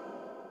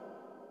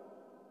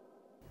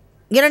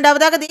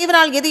 இரண்டாவதாக,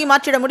 தேவனால் எதையும்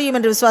மாற்றிட முடியும்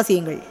என்று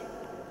விசுவாசியுங்கள்.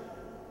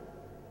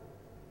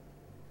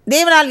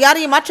 தேவனால்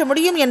யாரையும் மாற்ற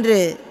முடியும் என்று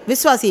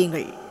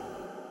விசுவாசியுங்கள்.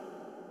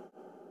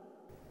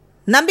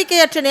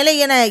 நம்பிக்கையற்ற நிலை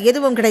என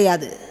எதுவும்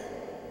கிடையாது.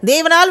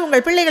 தேவனால்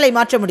உங்கள் பிள்ளைகளை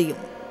மாற்ற முடியும்.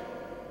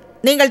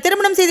 நீங்கள்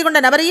திருமணம் செய்து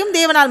கொண்ட நபரையும்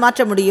தேவனால்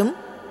மாற்ற முடியும்.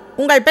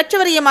 உங்கள்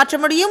பெற்றவரையும் மாற்ற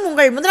முடியும்.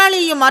 உங்கள்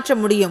முதலாளியையும் மாற்ற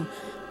முடியும்.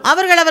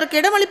 அவர்கள் அவருக்கு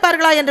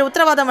இடமளிப்பார்களா என்று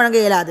உத்தரவாதம் வழங்க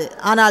இயலாது.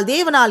 ஆனால்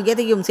தேவனால்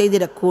எதையும்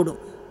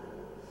செய்திடக்கூடும்.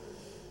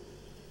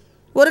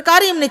 ஒரு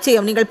காரியம்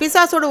நிச்சயம், நீங்கள்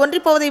பிசாசோடு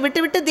ஒன்றி போவதை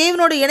விட்டுவிட்டு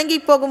தேவனோடு இணங்கி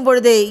போகும்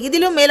பொழுது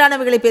இதிலும்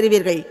மேலானவைகளை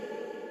பெறுவீர்கள்.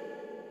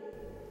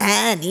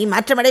 நீ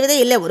மாற்றமடைவதே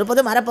இல்லை,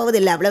 ஒருபோதும்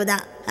மாறப்போவதில்லை,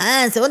 அவ்வளவுதான்.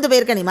 சோர்ந்து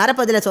போயிருக்க, நீ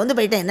மாறப்போவதில்லை, சோர்ந்து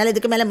போயிட்டேன், என்னால்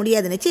இதுக்கு மேலே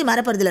முடியாது, நிச்சயம்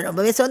மாறப்போறதில்லை,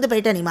 ரொம்பவே சோர்ந்து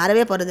போயிட்டேன், நீ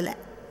மாறவே போறதில்லை.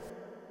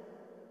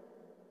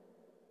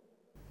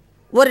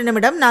 ஒரு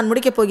நிமிடம், நான்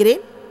முடிக்கப்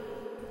போகிறேன்.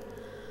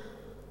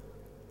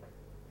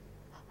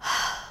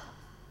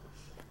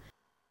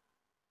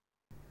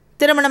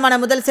 திருமணமான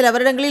முதல் சில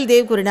வருடங்களில்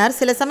தேவ் கூறினார்,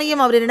 சில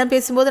சமயம் அவரிடம்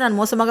பேசும்போது நான்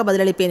மோசமாக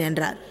பதிலளிப்பேன்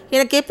என்றார்.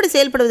 எனக்கு எப்படி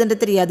செயல்படுவது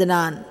என்று தெரியாது.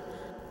 நான்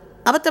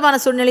அபத்தமான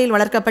சூழ்நிலையில்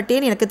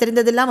வளர்க்கப்பட்டேன். எனக்கு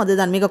தெரிந்ததெல்லாம்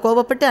அதுதான். மிக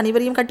கோபப்பட்டு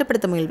அனைவரையும்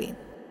கட்டுப்படுத்த முயல்வேன்.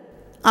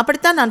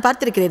 அப்படித்தான் நான்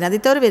பார்த்திருக்கிறேன். அதை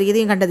தவிர வேறு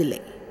எதையும் கண்டதில்லை.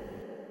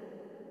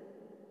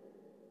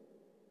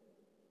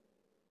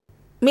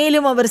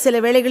 மேலும் அவர் சில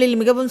வேளைகளில்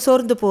மிகவும்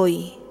சோர்ந்து போய்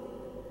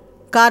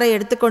காரை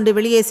எடுத்துக்கொண்டு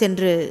வெளியே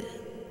சென்று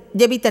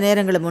ஜெபித்த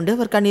நேரங்களும் உண்டு.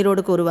 அவர்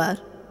கண்ணீரோடு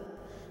கூறுவார்,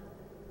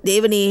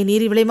 தேவனே,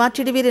 நீர் இவளை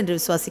மாற்றிடுவீர் என்று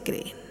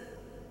விசுவாசிக்கிறேன்.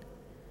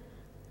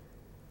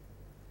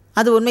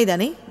 அது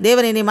உண்மைதானே?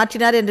 தேவன் என்னை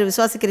மாற்றினார் என்று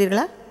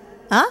விசுவாசிக்கிறீர்களா?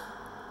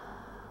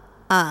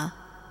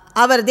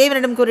 அவர்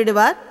தேவனிடம்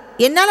கூறிடுவார்,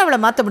 என்னால் அவளை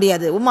மாற்ற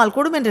முடியாது, உம்மால்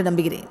கூடும் என்று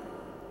நம்புகிறேன்.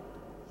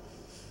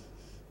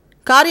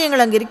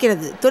 காரியங்கள் அங்கு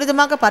இருக்கிறது,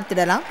 துரிதமாக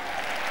பார்த்திடலாம்.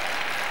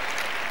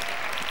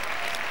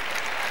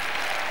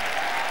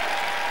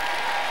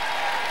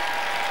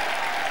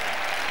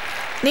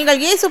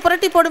 நீங்கள் இயேசு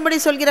புரட்டி போடும்படி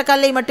சொல்கிற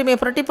கல்லை மட்டுமே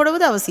புரட்டி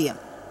போடுவது அவசியம்.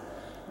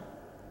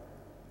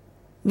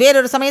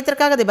 வேறொரு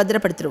சமயத்திற்காக அதை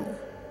பத்திரப்படுத்திடுவோம்.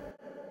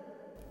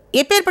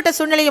 எப்பேற்பட்ட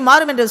சூழ்நிலையும்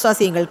மாறும் என்று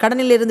விசுவாசியுங்கள்.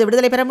 கடனில் இருந்து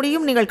விடுதலை பெற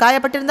முடியும். நீங்கள்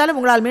காயப்பட்டிருந்தாலும்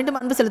உங்களால் மீண்டும்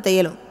அன்பு செலுத்த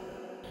இயலும்.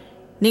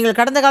 நீங்கள்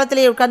கடந்த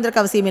காலத்திலேயே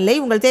உட்கார்ந்திருக்க அவசியமில்லை.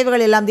 உங்கள்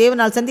தேவைகள் எல்லாம்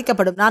தேவனால்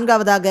சந்திக்கப்படும்.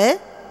 4ஆவதாக,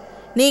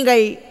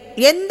 நீங்கள்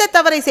எந்த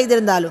தவறை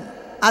செய்திருந்தாலும்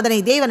அதனை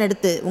தேவன்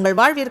எடுத்து உங்கள்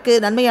வாழ்விற்கு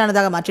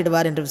நன்மையானதாக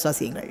மாற்றிடுவார் என்று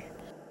விசுவாசியுங்கள்.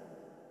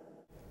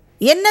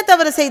 என்ன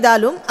தவறு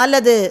செய்தாலும்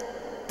அல்லது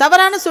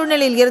தவறான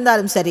சூழ்நிலையில்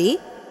இருந்தாலும் சரி,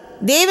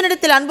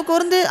 தேவனிடத்தில் அன்பு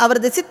கூர்ந்து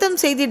அவரது சித்தம்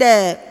செய்திட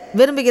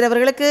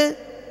விரும்புகிறவர்களுக்கு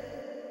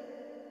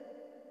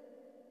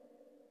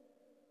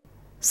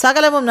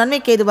சகலமும்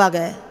நன்மைக்கு ஏதுவாக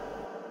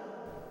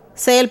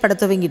செயல்பட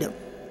துவங்கிடும்.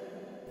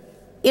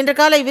 இன்று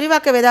காலை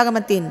விரிவாக்க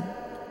வேதாகமத்தின்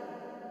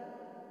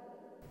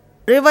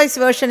ரிவைஸ்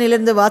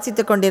வெர்ஷனிலிருந்து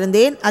வாசித்துக்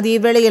கொண்டிருந்தேன். அது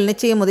இவ்வேளையில்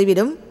நிச்சயம்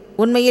உதவிடும்.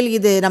 உண்மையில்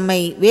இது நம்மை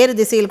வேறு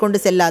திசையில் கொண்டு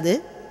செல்லாது.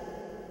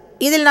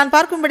 இதில் நான்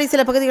பார்க்கும்படி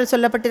சில பகுதிகள்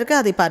சொல்லப்பட்டிருக்க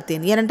அதை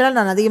பார்த்தேன். ஏனென்றால்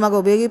நான் அதிகமாக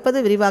உபயோகிப்பது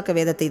விரிவாக்க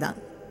வேதத்தை தான்.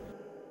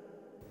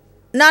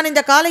 நான்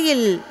இந்த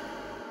காலையில்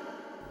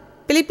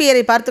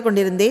பிலிப்பியரை பார்த்து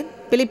கொண்டிருந்தேன்.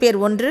 பிலிப்பியர்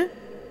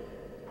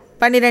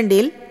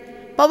 1:12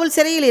 பவுல்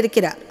சிறையில்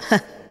இருக்கிறார்.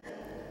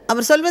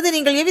 அவர் சொல்வது,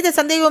 நீங்கள் எவ்வித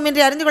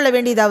சந்தேகமின்றி அறிந்து கொள்ள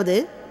வேண்டியதாவது,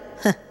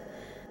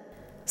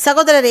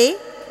 சகோதரரே,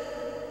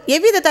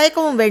 எவ்வித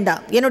தயக்கமும்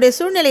வேண்டாம். என்னுடைய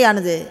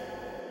சூழ்நிலையானது,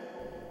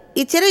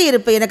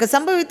 இச்சிறையிருப்பு எனக்கு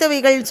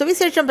சம்பவித்தவைகள்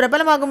சுவிசேஷம்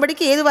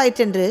பிரபலமாகும்படிக்கு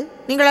ஏதுவாயிற்றென்று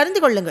நீங்கள் அறிந்து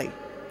கொள்ளுங்கள்.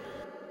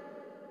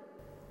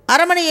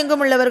 அரமனை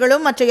எங்கும்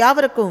உள்ளவர்களும் மற்ற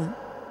யாவருக்கும்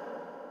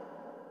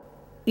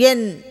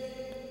என்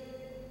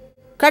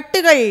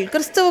கட்டுகள்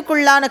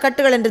கிறிஸ்துவுக்குள்ளான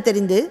கட்டுகள் என்று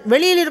தெரிந்து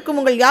வெளியில் இருக்கும்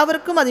உங்கள்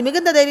யாவருக்கும் அது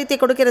மிகுந்த தைரியத்தை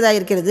கொடுக்கிறதா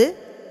இருக்கிறது.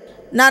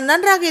 நான்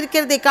நன்றாக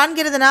இருக்கிறதை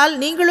காண்கிறதுனால்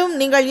நீங்களும்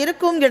நீங்கள்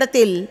இருக்கும்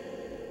இடத்தில்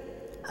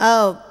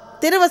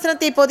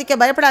திருவசனத்தை போதிக்க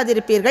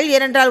பயப்படாதிருப்பீர்கள்.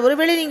 ஏனென்றால்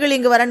ஒருவேளை நீங்கள்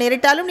இங்கு வர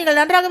நேரிட்டாலும் நீங்கள்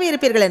நன்றாகவே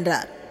இருப்பீர்கள்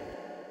என்றார்.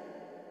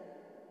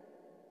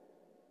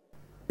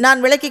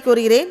 நான் விளக்கி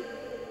கூறுகிறேன்.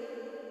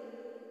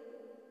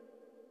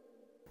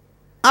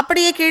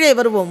 அப்படியே கீழே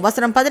வருவோம்.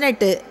 வசனம்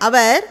 18.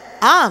 அவர்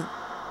ஆம்,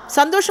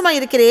 சந்தோஷமாய்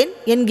இருக்கிறேன்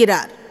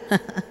என்கிறார்.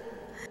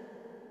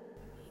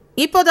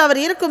 இப்போது அவர்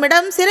இருக்கும்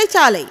இடம்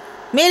சிறைச்சாலை.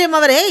 மேலும்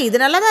அவரே, இது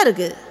நல்லதா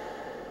இருக்கு.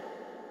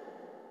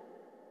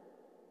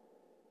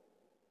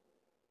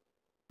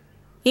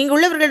 இங்கு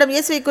உள்ளவர்களிடம்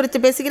இயேசுவை குறித்து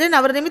பேசுகிறேன்.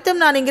 அவர்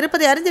நிமித்தம் நான் இங்கு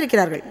இருப்பதை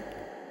அறிந்திருக்கிறார்கள்.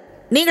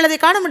 நீங்கள் அதை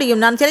காண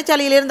முடியும். நான்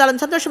சிறைச்சாலையில்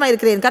இருந்தாலும் சந்தோஷமாக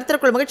இருக்கிறேன்.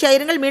 கர்த்தருக்குள்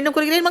மகிழ்ச்சியாயிருங்கள். மீண்டும்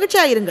கூறுகிறேன்,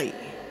 மகிழ்ச்சியாயிருங்கள்.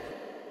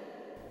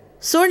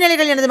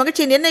 சூழ்நிலைகள் எனது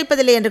மகிழ்ச்சியை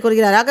நிர்ணயிப்பதில்லை என்று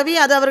கூறுகிறார். ஆகவே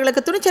அது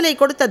அவர்களுக்கு துணிச்சலை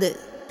கொடுத்தது.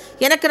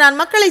 எனக்கு நான்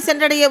மக்களை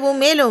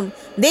சென்றடையவும் மேலும்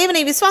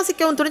தேவனை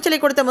விசுவாசிக்கவும் துணிச்சலை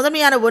கொடுத்த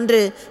முதன்மையான ஒன்று,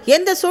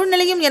 எந்த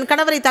சூழ்நிலையும் என்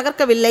கணவரை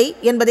தகர்க்கவில்லை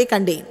என்பதை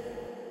கண்டேன்.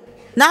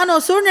 நானோ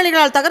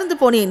சூழ்நிலைகளால் தகர்ந்து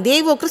போனேன்.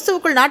 தேவோ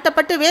கிறிஸ்துவுக்குள்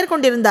நாட்டப்பட்டு வேர்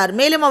கொண்டிருந்தார்.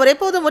 மேலும் அவர்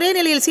எப்போதும் ஒரே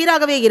நிலையில்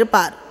சீராகவே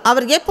இருப்பார்.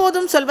 அவர்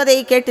எப்போதும் சொல்வதை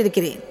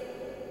கேட்டிருக்கிறேன்.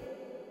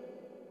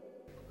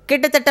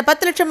 கிட்டத்தட்ட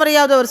 10 லட்சம்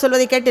முறையாவது அவர்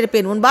சொல்வதை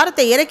கேட்டிருப்பேன். உன்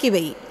பாரத்தை இறக்கி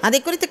வை, அதை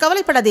குறித்து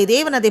கவலைப்படாதே,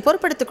 தேவன் அதை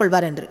பொறுப்படுத்திக்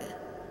கொள்வார் என்று.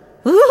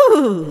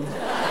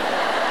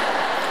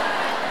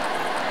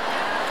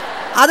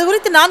 அது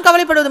குறித்து நான்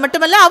கவலைப்படுவது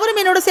மட்டுமல்ல, அவரும்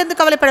என்னோடு சேர்ந்து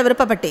கவலைப்பட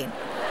விருப்பப்பட்டேன்.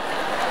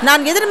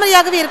 நான்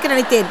எதிர்மறையாகவே இருக்க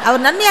நினைத்தேன்.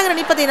 அவர் நன்மையாக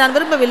நினைப்பதை நான்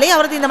விரும்பவில்லை.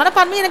 அவரது இந்த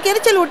மனப்பான்மை எனக்கு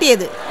எரிச்சல்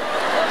ஊட்டியது.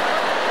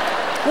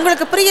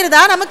 உங்களுக்கு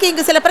புரிகிறதா? நமக்கு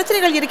இங்கு சில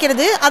பிரச்சனைகள்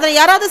இருக்கிறது. அதனை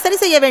யாராவது சரி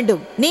செய்ய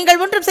வேண்டும்.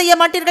 நீங்கள் ஒன்றும் செய்ய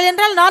மாட்டீர்கள்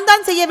என்றால் நான்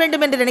தான் செய்ய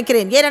வேண்டும் என்று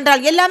நினைக்கிறேன்.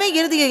 ஏனென்றால் எல்லாமே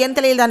இறுதியில் என்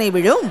தலையில் தானே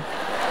விழும்.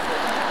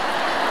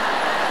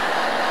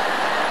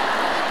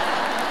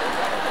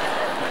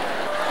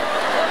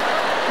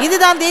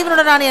 இதுதான்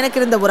தேவனுடனான எனக்கு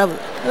இருந்த உறவு.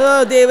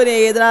 தேவனே,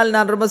 எதனால்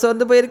நான் ரொம்ப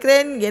சோர்ந்து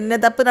போயிருக்கிறேன். என்ன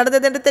தப்பு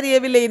நடந்தது என்று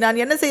தெரியவில்லை.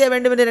 நான் என்ன செய்ய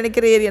வேண்டும் என்று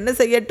நினைக்கிறேன். என்ன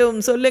செய்யட்டும்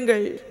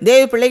சொல்லுங்கள்.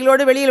 தேவ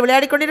பிள்ளைகளோடு வெளியில்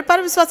விளையாடி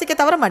கொண்டிருப்பார். விசுவாசிக்க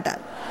தவற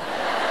மாட்டார்.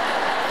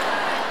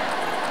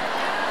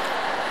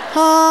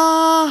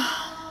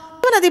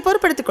 அவன் அதை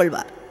பொறுப்படுத்திக்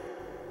கொள்வார்.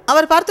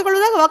 அவர் பார்த்துக்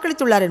கொள்வதாக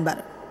வாக்களித்துள்ளார்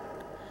என்பார்.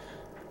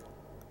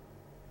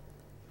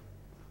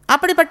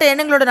 அப்படிப்பட்ட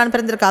எண்ணங்களோடு நான்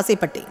பிறந்திருக்க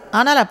ஆசைப்பட்டேன்.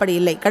 ஆனால் அப்படி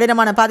இல்லை.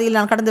 கடினமான பாதையில்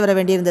நான் கடந்து வர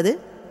வேண்டியிருந்தது.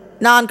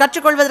 நான்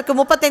கற்றுக்கொள்வதற்கு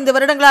 35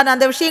 வருடங்களான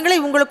அந்த விஷயங்களை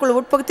உங்களுக்குள்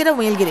உட்புகுத்திட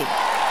முயல்கிறேன்.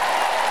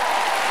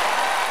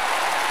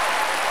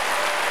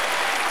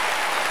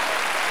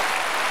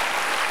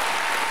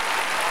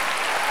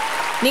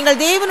 நீங்கள்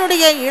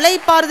தேவனுடைய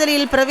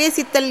இளைப்பாறுதலில்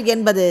பிரவேசித்தல்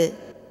என்பது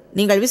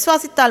நீங்கள்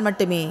விசுவாசித்தால்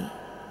மட்டுமே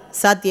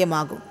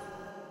சாத்தியமாகும்.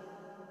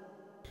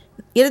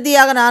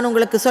 இறுதியாக நான்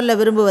உங்களுக்கு சொல்ல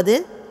விரும்புவது,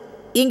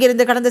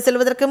 இங்கிருந்து கடந்து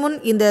செல்வதற்கு முன்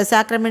இந்த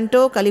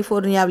சாக்ரமெண்டோ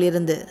கலிபோர்னியாவில்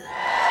இருந்து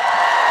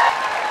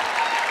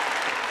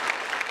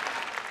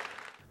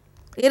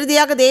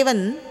இறுதியாக தேவன்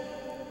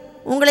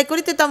உங்களை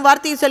குறித்து தம்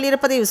வார்த்தையை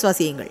சொல்லியிருப்பதை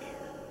விசுவாசியுங்கள்.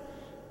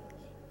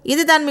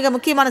 இதுதான் மிக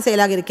முக்கியமான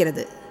செயலாக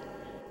இருக்கிறது.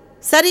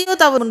 சரியோ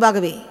தவறு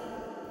முன்பாகவே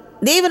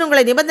தேவன்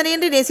உங்களை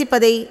நிபந்தனையின்றி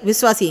நேசிப்பதை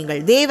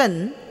விசுவாசியுங்கள். தேவன்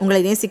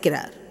உங்களை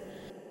நேசிக்கிறார்.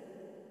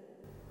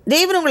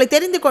 தேவன் உங்களை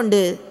தெரிந்து கொண்டு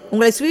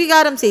உங்களை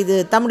சுவீகாரம் செய்து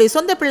தம்முடைய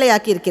சொந்த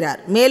பிள்ளையாக்கி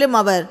இருக்கிறார். மேலும்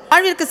அவர்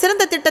வாழ்விற்கு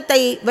சிறந்த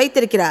திட்டத்தை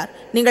வைத்திருக்கிறார்.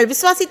 நீங்கள்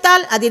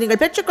விசுவாசித்தால் அதை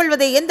நீங்கள்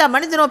பெற்றுக்கொள்வதை எந்த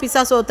மனிதனோ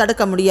பிசாசோ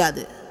தடுக்க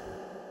முடியாது.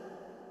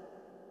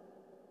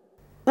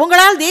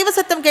 உங்களால் தேவ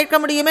சத்தம் கேட்க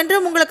முடியும்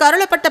என்றும் உங்களுக்கு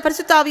அருளப்பட்ட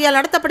பரிசுத்த ஆவியால்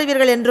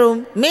நடத்தப்படுவீர்கள் என்றும்,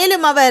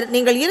 மேலும் அவர்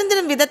நீங்கள்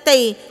இருந்திடும் விதத்தை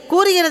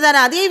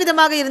கூறுகிறதான அதே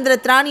விதமாக இருந்த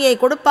திராணியை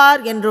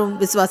கொடுப்பார் என்றும்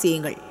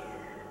விசுவாசியுங்கள்.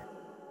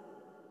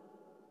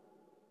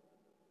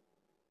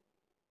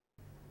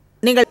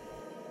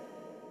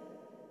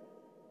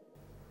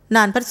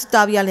 நான் பரிசுத்த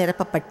ஆவியால்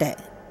நிரப்பப்பட்ட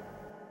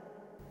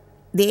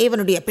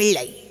தேவனுடைய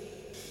பிள்ளை.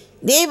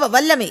 தேவ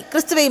வல்லமை,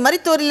 கிறிஸ்துவை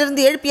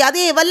மரித்தோரிலிருந்து எழுப்பிய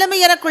அதே வல்லமை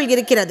எனக்குள்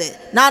இருக்கிறது.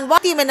 நான்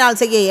வாத்தியம் என்னால்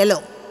செய்ய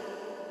இயலும்.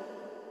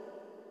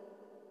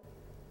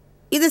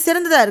 இது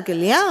சிறந்ததா இருக்கு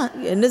இல்லையா?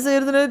 என்ன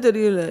செய்யறதுனே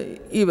தெரியல,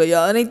 இவை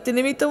அனைத்து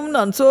நிமித்தமும்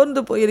நான்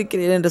சோர்ந்து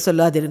போயிருக்கிறேன் என்று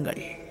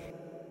சொல்லாதிருங்கள்.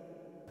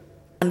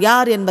 நான்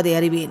யார் என்பதை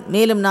அறிவேன்,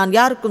 மேலும் நான்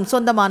யாருக்கும்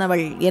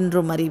சொந்தமானவள்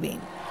என்றும்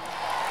அறிவேன்.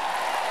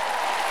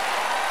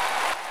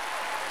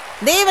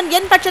 தேவன்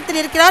என் பட்சத்தில்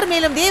இருக்கிறார்,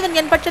 மேலும் தேவன்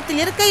என்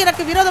பட்சத்தில் இருக்க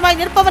எனக்கு விரோதமாய்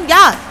நிற்பவன்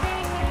யார்?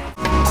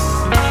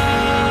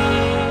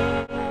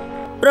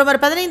 ரோமர்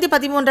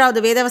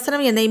 15:13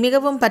 வேதவசனம் என்னை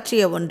மிகவும்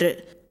பற்றிய ஒன்று.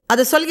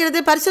 அது சொல்கிறது,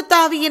 பரிசுத்த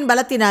ஆவியின்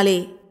பலத்தினாலே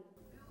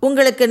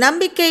உங்களுக்கு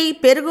நம்பிக்கை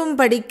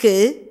பெருகும்படிக்கு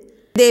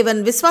தேவன்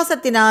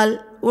விசுவாசத்தினால்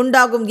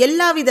உண்டாகும்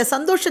எல்லாவித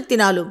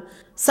சந்தோஷத்தினாலும்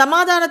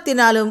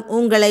சமாதானத்தினாலும்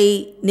உங்களை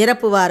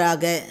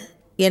நிரப்புவாராக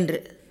என்று.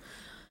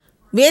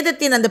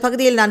 வேதத்தின் அந்த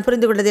பகுதியில் நான்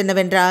புரிந்து கொண்டது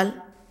என்னவென்றால்,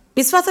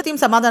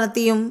 விசுவாசத்தையும்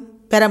சமாதானத்தையும்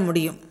பெற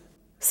முடியும்.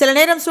 சில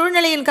நேரம்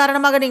சூழ்நிலையின்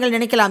காரணமாக நீங்கள்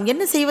நினைக்கலாம்,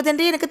 என்ன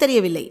செய்வதென்றே எனக்கு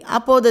தெரியவில்லை.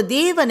 அப்போது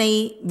தேவனை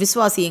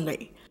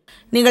விசுவாசியுங்கள்.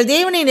 நீங்கள்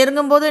தேவனை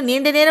நெருங்கும் போது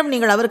நீண்ட நேரம்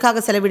நீங்கள்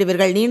அவருக்காக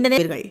செலவிடுவீர்கள், நீண்ட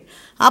நேரம்.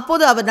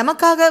 அப்போது அவர்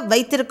நமக்காக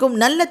வைத்திருக்கும்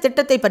நல்ல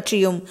திட்டத்தை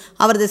பற்றியும்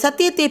அவரது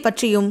சத்தியத்தை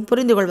பற்றியும்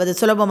புரிந்து கொள்வது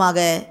சுலபமாக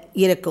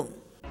இருக்கும்.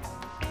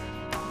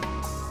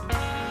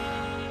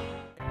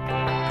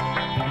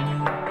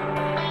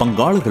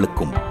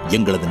 பங்காளர்களுக்கும்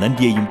எங்களது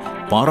நன்றியையும்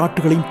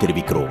பாராட்டுகளையும்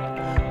தெரிவிக்கிறோம்.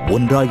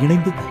 ஒன்றாய்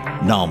இணைந்து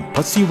நாம்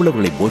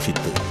பசியுள்ளவர்களை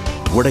போஷித்து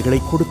உடைகளை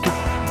கொடுத்து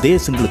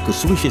தேசங்களுக்கு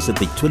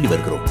சுவிசேஷத்தை சொல்லி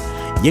வருகிறோம்.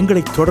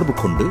 எங்களை தொடர்பு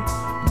கொண்டு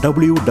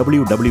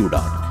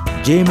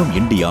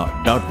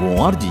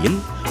www.jmumindia.org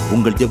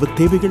உங்கள் ஜெப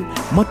தேவைகள்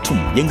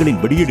மற்றும் எங்களின்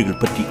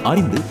வெளியீடுகள் பற்றி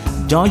அறிந்து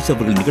ஜாய்ஸ்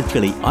அவர்கள்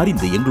நிகழ்ச்சிகளை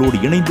அறிந்து எங்களோடு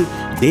இணைந்து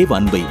தேவ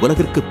அன்பை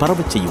உலகிற்கு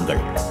பரவச்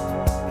செய்யுங்கள்.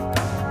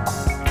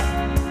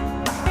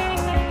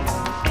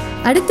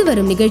 அடுத்து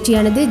வரும்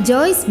நிகழ்ச்சியானது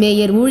ஜாய்ஸ்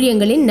மேயர்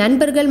ஊழியங்களின்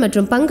நண்பர்கள்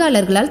மற்றும்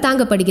பங்காளர்களால்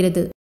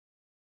தாங்கப்படுகிறது.